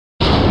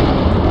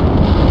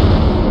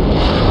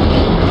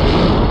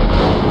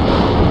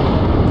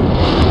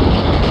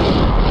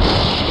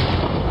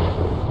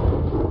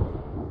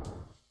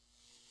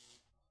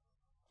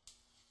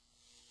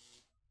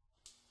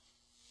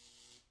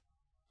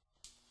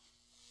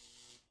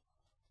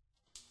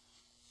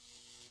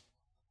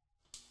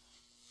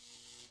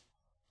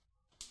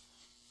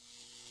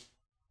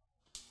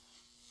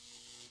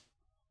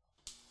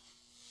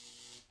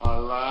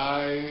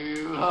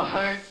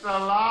It's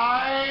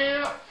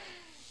alive!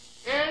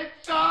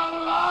 It's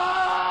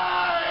alive!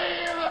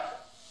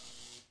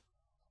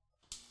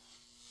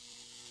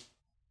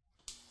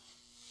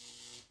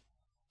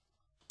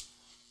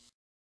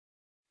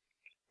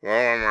 Hello,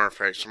 I'm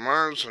Artifacts of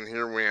Mars, and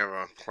here we have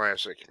a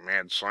classic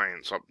mad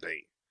science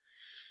update.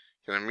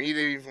 Can a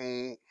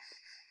medieval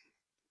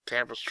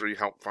tapestry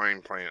help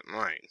find Planet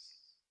 9?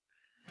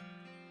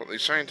 What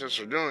these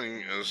scientists are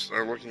doing is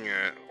they're looking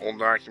at old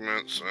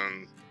documents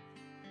and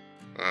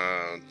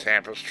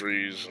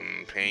tapestries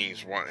and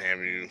paintings, what have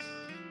you,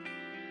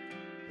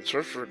 in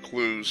search for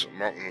clues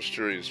about the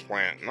mysterious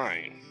Planet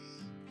 9,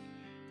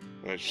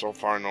 which so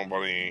far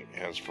nobody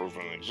has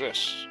proven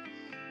exists.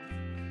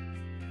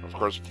 Of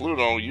course,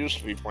 Pluto used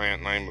to be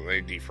Planet 9, but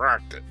they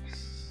defrocked it.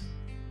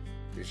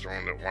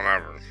 Dethroned it,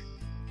 whatever.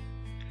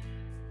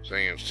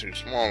 Saying it's too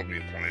small to be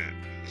a planet.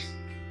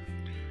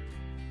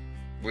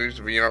 Believed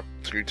to be up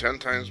to 10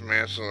 times the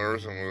mass of the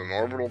Earth and with an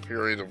orbital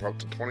period of up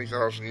to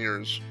 20,000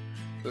 years,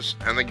 this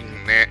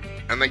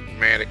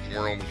enigmatic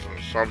world is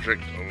a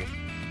subject of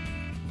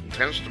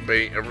intense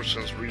debate ever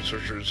since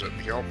researchers at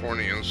the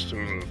California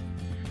Institute of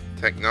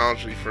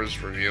Technology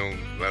first revealed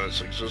that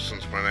its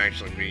existence might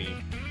actually be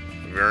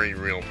a very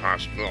real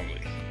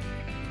possibility.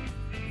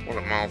 What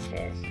a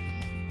mouthful.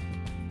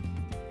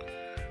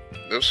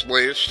 This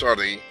latest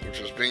study,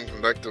 which is being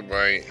conducted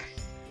by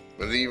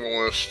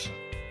medievalist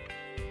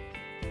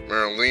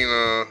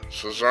Marilena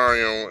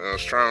Cesario and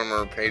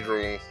astronomer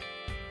Pedro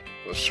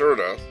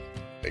Lacerda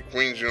at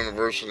Queen's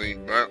University,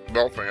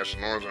 Belfast,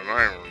 Northern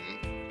Ireland,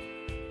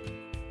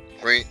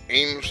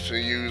 aims to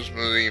use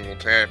medieval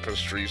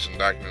tapestries and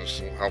documents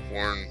to help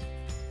learn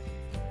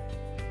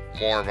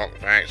more about the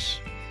facts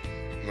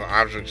of the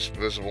objects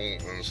visible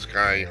in the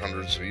sky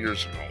hundreds of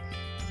years ago.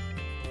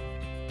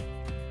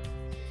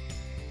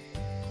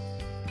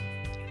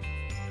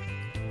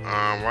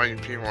 While you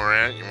people are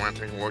at it, you want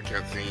to take a look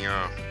at the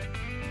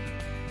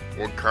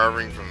wood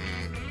carving from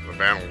the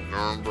Battle of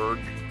Nuremberg.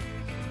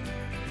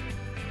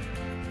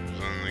 It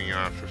was in the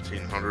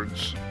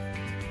 1500s.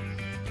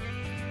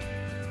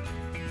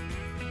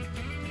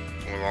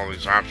 With all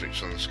these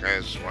objects in the sky,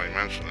 this is why I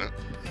mentioned it.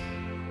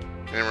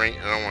 Anyway,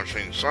 I don't want to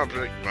change the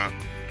subject, but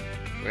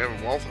we have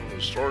a wealth of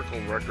historical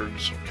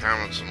records of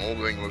comets in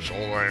Old English,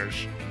 Old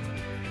Irish,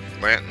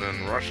 Latin,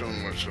 and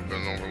Russian, which have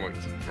been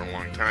overlooked for a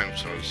long time,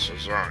 says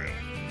Cesario.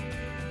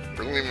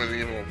 Early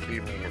medieval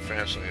people were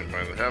fascinated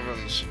by the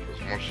heavens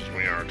as much as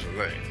we are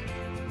today.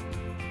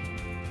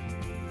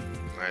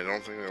 I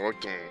don't think they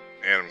looked at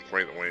them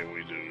quite the way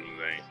we do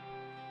today.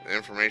 The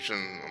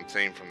information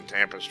obtained from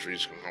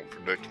tapestries can help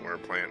predict where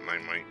Planet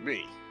 9 might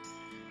be.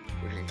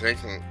 We can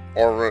take the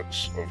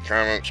orbits of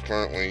comets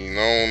currently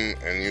known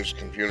and use a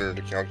computer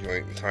to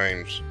calculate the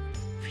times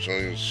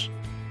so these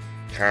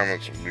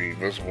comets will be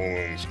visible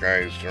in the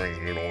skies during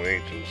the Middle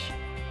Ages,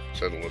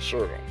 said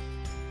Lacerda.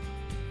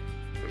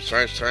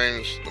 Precise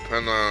times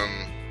depend on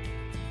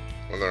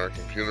whether our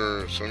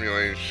computer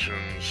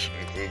simulations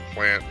include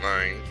Planet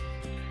 9.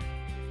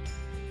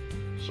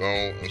 So,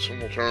 in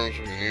simple terms,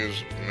 we can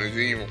use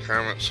medieval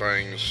comet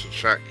sightings to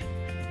check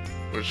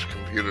which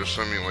computer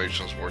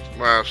simulations work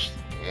best,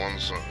 the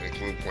ones that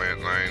include Planet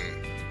 9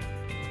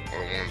 or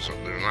the ones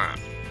that do not.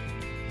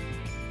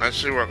 I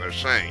see what they're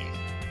saying.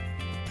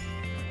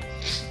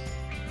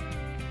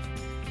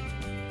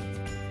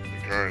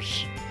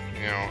 Because,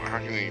 you know, how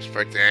can you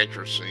expect the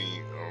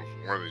accuracy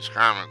of where these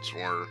comets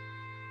were,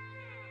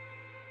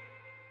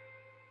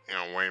 you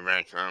know, way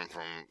back then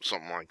from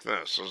something like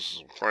this? This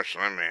is a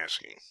question I'm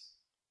asking.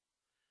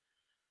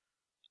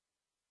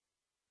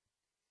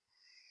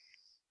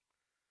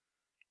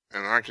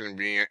 And how can it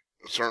be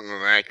certain of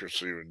the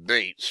accuracy with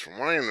dates? From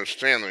what I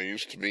understand, there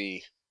used to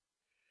be,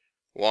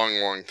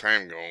 long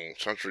time ago,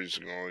 centuries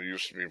ago, there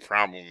used to be a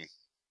problem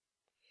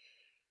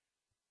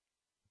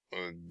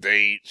with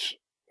dates,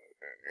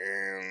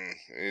 and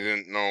they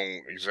didn't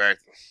know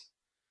exactly.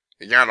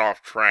 It got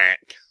off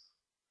track.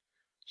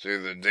 So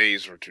the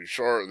days were too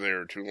short, they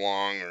were too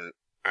long, or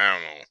I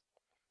don't know.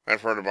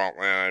 I've heard about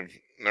that. I've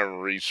never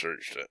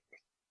researched it.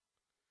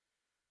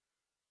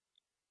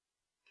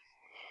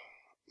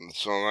 And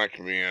so that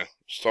could be a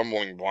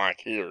stumbling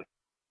block here.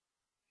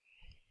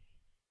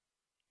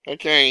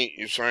 Okay,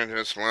 you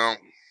scientists, well,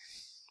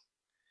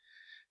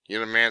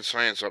 get a mad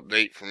science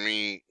update from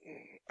me.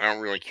 I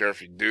don't really care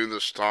if you do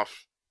this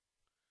stuff.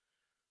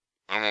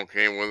 I'm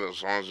okay with it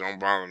as long as you don't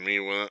bother me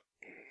with it.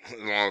 As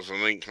long as the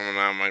link coming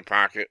out of my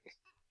pocket.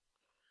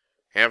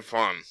 Have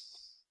fun.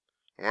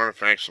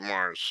 Artifacts of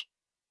Mars.